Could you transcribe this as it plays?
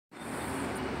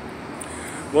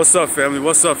What's up, family?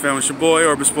 What's up, family? It's your boy,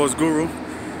 Urban Sports Guru.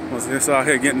 Once again, out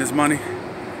here getting this money.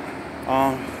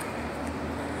 Holla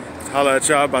at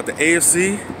y'all about the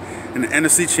AFC and the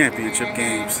NFC Championship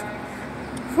games.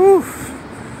 Whew.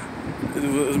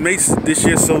 It makes this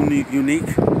year so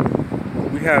unique.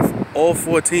 We have all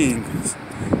 4 teams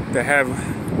that have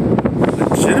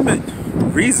legitimate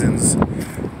reasons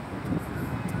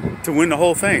to win the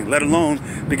whole thing, let alone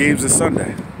the games this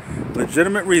Sunday.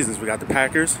 Legitimate reasons. We got the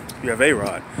Packers. You have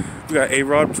A-Rod. You got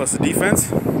A-Rod plus the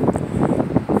defense.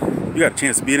 You got a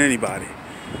chance to beat anybody.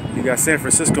 You got San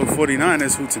Francisco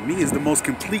 49ers, who to me is the most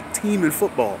complete team in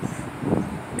football.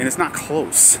 And it's not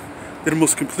close. They're the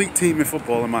most complete team in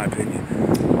football, in my opinion.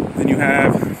 Then you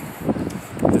have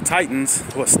the Titans,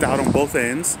 who are stout on both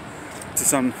ends.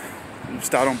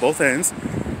 Stout on both ends.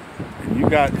 And you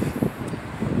got,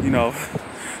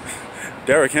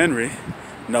 Derrick Henry.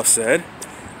 Enough said.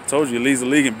 Told you, he leads the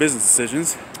league in business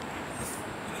decisions.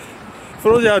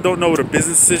 For those of y'all who don't know what a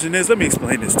business decision is, let me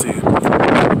explain this to you.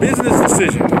 A business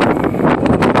decision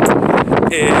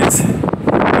is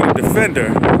when a defender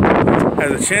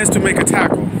has a chance to make a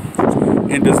tackle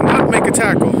and does not make a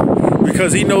tackle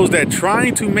because he knows that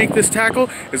trying to make this tackle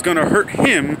is going to hurt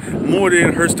him more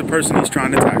than it hurts the person he's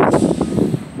trying to tackle.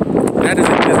 That is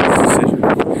a business decision.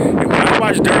 And when I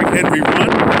watch Derrick Henry run,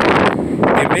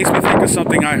 it makes me think of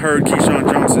something I heard Keyshawn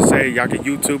Johnson say. Y'all can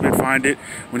YouTube and find it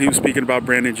when he was speaking about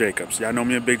Brandon Jacobs. Y'all know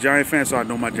me, a big Giant fan, so I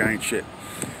know my Giant shit.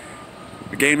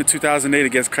 The game in 2008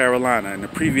 against Carolina. In the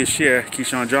previous year,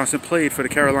 Keyshawn Johnson played for the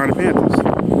Carolina Panthers.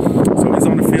 So he's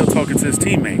on the field talking to his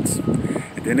teammates.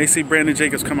 And then they see Brandon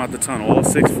Jacobs come out the tunnle, all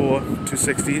 6'4",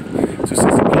 260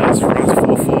 plus, runs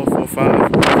 4'4",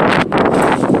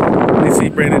 4'5". They see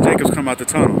Brandon Jacobs come out the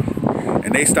tunnel.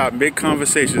 And they stop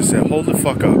mid-conversation and said, hold the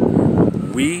fuck up.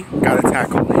 We gotta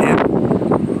tackle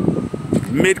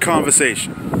him.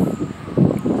 Mid-conversation.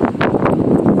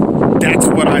 That's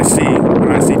what I see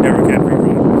when I see Derrick Henry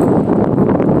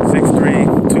run.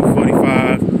 6'3",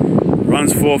 245,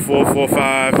 runs 4'4",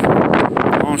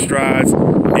 4'5", long strides,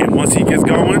 and once he gets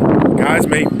going, guys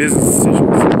make business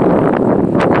decisions.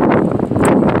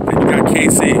 Then you got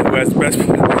KC, who has the best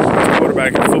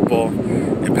quarterback in football,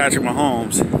 and Patrick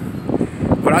Mahomes.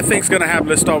 What I think is going to happen,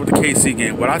 let's start with the KC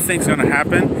game. What I think is going to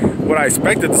happen, what I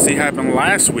expected to see happen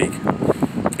last week,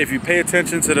 if you pay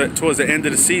attention to towards the end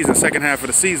of the season, second half of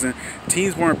the season,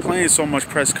 teams weren't playing so much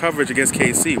press coverage against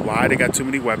KC. Why? They got too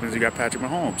many weapons. You got Patrick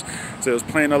Mahomes. So it was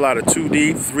playing a lot of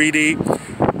 2D, 3D,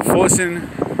 forcing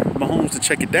Mahomes to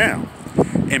check it down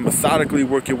and methodically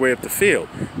work your way up the field.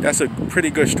 That's a pretty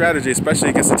good strategy,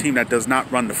 especially against a team that does not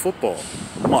run the football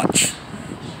much,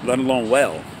 let alone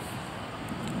well.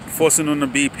 Forcing them to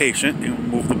be patient and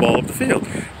move the ball up the field.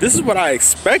 This is what I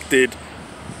expected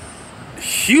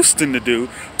Houston to do,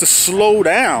 to slow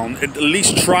down, at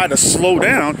least try to slow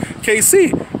down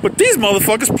KC. But these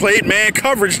motherfuckers played man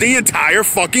coverage the entire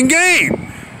fucking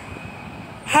game.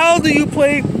 How do you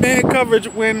play man coverage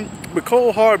when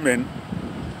Mecole Hardman,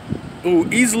 who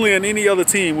easily on any other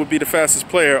team would be the fastest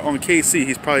player, on KC,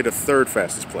 he's probably the 3rd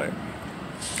fastest player.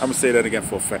 I'm going to say that again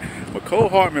for a fact. Mecole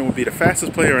Hardman would be the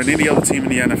fastest player on any other team in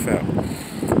the NFL.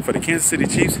 For the Kansas City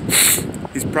Chiefs,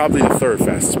 he's probably the 3rd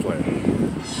fastest player.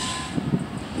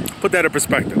 Put that in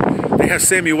perspective. They have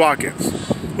Sammy Watkins,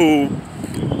 who,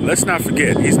 let's not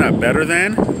forget, he's not better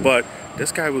than, but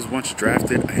this guy was once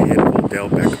drafted ahead of Odell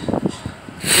Beckham.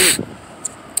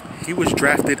 He was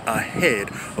drafted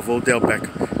ahead of Odell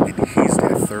Beckham, and he's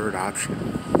their 3rd option.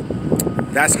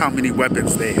 That's how many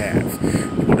weapons they have.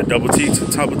 You want to double team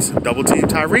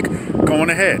Tyreek? Go on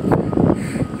ahead.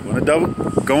 You want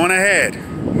to go on ahead.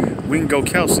 We can go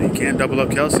Kelsey. You can't double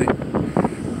up Kelsey.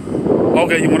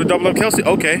 Okay, you want to double up Kelsey?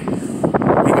 Okay.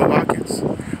 We go Watkins.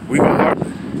 We go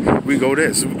Hardman. We go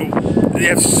this. They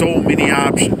have so many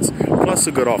options. Plus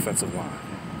a good offensive line.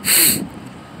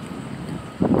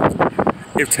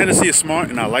 If Tennessee is smart,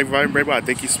 and I like Ryan Brable, I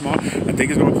think he's smart. I think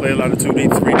he's going to play a lot of 2D,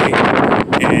 3D,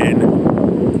 and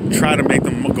try to make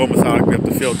them go methodically up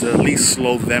the field to at least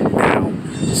slow them down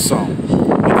some.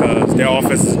 Because their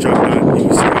offense is a juggernaut. You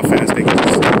see how fast they can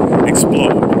just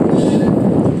explode.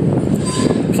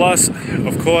 Plus,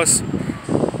 of course,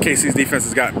 KC's defense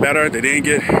has gotten better. They didn't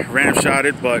get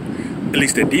ram-shotted, but at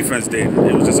least their defense did.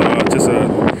 It was just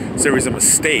a series of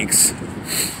mistakes.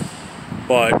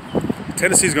 But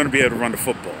Tennessee's going to be able to run the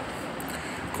football.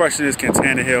 The question is, can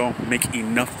Tannehill make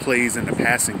enough plays in the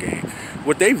passing game?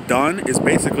 What they've done is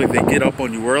basically they get up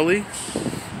on you early,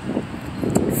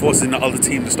 forcing the other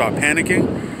team to start panicking,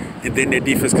 and then their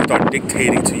defense can start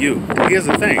dictating to you. Here's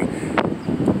the thing.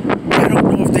 I don't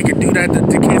know if they could do that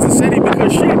to Kansas City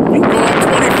because shit, you go up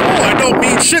 24 and don't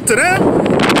mean shit to them.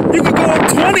 You could go up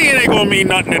 20 and it ain't gonna mean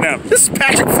nothing to them. This is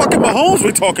Patrick fucking Mahomes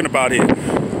we're talking about here. I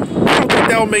don't think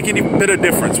that will make any bit of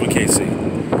difference with KC.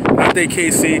 I think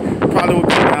KC probably will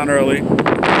come down early.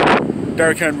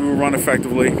 Derrick Henry will run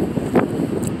effectively.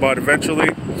 But eventually,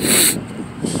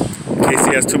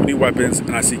 KC has too many weapons,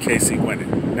 and I see KC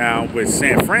winning. Now, with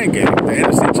San Fran game, the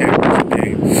NFC Championship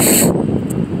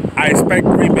game, I expect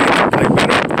Green Bay to play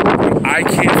better. But I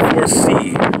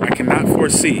cannot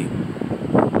foresee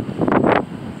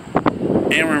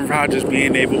Aaron Rodgers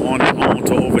being able on his own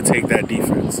to overtake that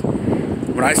defense.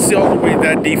 When I saw the way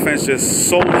that defense just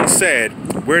solely said,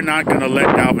 we're not going to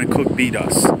let Dalvin Cook beat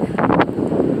us,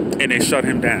 and they shut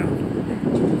him down.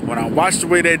 When I watched the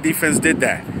way that defense did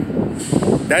that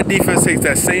defense takes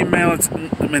that same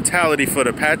mentality for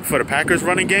the Packers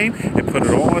running game and put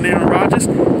it all on Aaron Rodgers.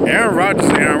 Aaron Rodgers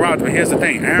is Aaron Rodgers, but here's the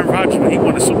thing. Aaron Rodgers, when he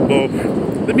won the Super Bowl,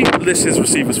 let me list his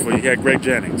receivers for you. He had Greg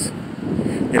Jennings.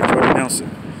 He had Jordan Nelson.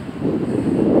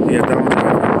 He had Donald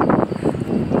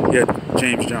Driver. He had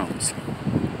James Jones.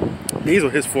 These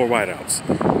are his 4 wideouts.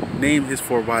 Name his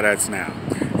 4 wideouts now.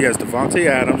 He has Devontae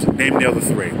Adams. Name the other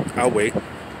 3. I'll wait.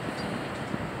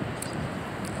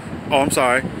 Oh, I'm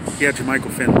sorry. He had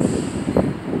Jermichael Finley.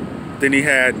 Then he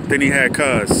had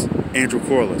Cuz Andrew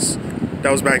Corliss.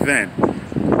 That was back then.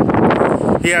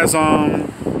 He has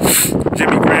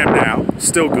Jimmy Graham now.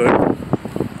 Still good.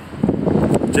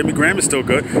 Jimmy Graham is still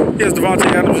good. He has Devontae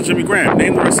Adams and Jimmy Graham.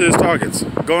 Name the rest of his targets.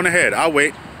 Going ahead. I'll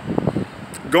wait.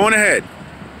 Going ahead.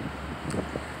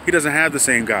 He doesn't have the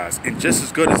same guys. And just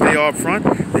as good as they are up front,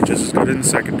 they're just as good in the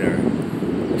secondary.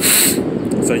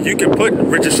 So you can put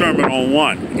Richard Sherman on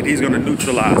 1, and he's going to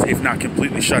neutralize, if not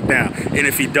completely shut down. And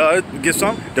if he does get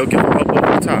some, they'll give him up over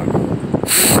the top.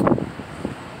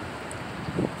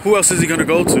 Who else is he going to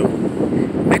go to?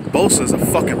 Nick Bosa is a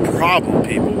fucking problem,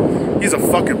 people. He's a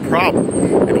fucking problem.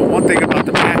 And the one thing about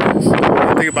the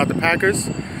Packers,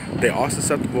 they are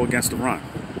susceptible against the run.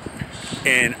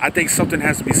 And I think something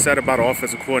has to be said about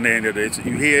offensive coordinator.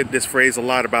 You hear this phrase a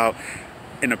lot about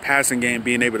in the passing game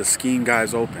being able to scheme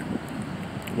guys open.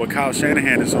 What Kyle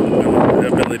Shanahan has the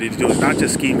ability to do is not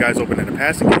just scheme guys open in the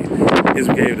passing game, is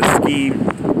be able to scheme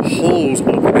holes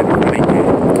open in the running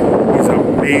game. He's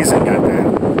amazing at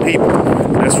that. People,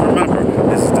 let's remember,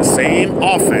 this is the same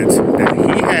offense that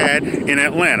he had in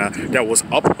Atlanta that was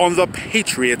up on the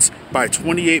Patriots by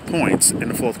 28 points in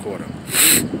the 4th quarter.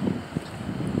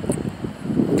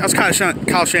 That's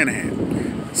Kyle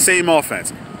Shanahan. Same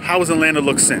offense. How has Atlanta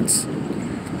looked since?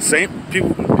 Same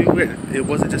people. It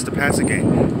wasn't just a passing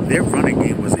game. Their running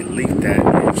game was elite that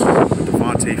year.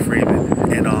 Devontae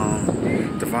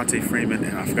Freeman,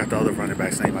 and I forgot the other running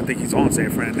back's name. I think he's on San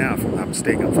Fran now, if I'm not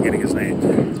mistaken. I'm forgetting his name.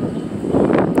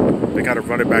 They got a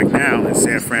running back now in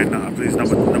San Fran. I believe he's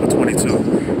number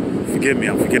 22. Forgive me,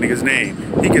 I'm forgetting his name.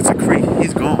 He gets a creep.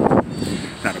 He's gone.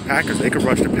 Now the Packers, they can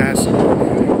rush the passer.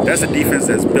 That's a defense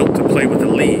that's built to play with the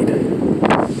lead.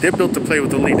 They're built to play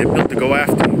with the lead. They're built to go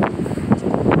after you.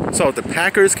 So if the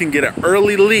Packers can get an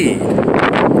early lead,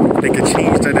 they can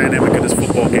change the dynamic of this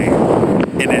football game.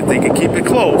 And if they can keep it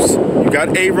close, you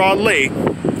got A-Rod late,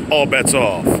 all bets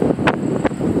off.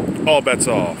 All bets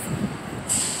off.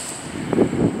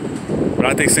 But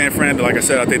I think San Fran, like I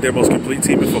said, I think they're the most complete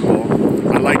team in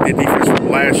football. I like their defense from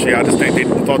last year. I just think they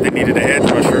thought they needed an edge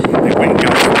rusher. They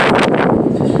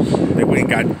went and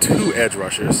got 2 edge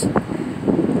rushers.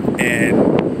 And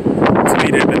to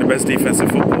me, they've been the best defense in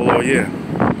football all year.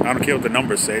 I don't care what the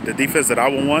numbers say. The defense that I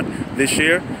would want this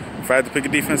year, if I had to pick a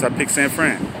defense, I'd pick San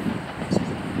Fran.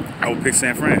 I would pick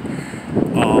San Fran.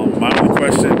 My only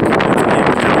question is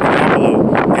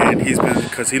and he's been,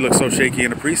 because he looks so shaky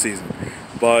in the preseason,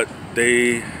 but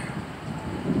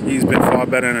he's been far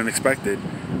better than expected,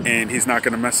 and he's not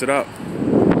going to mess it up.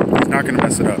 He's not going to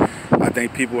mess it up. I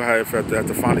think people have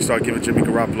to finally start giving Jimmy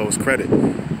Garoppolo his credit.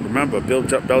 Remember, Bill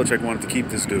Belichick wanted to keep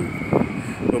this dude.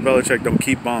 Bill Belichick don't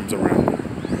keep bums around.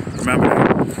 Remember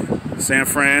that. San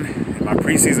Fran, my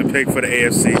preseason pick for the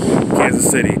AFC, Kansas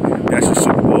City. That's your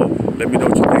Super Bowl. Let me know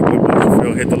what you think. What you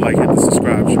feel. Hit the like, hit the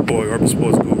subscribe. It's your boy, Urban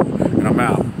Sports Guru. And I'm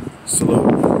out.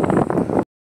 Salute.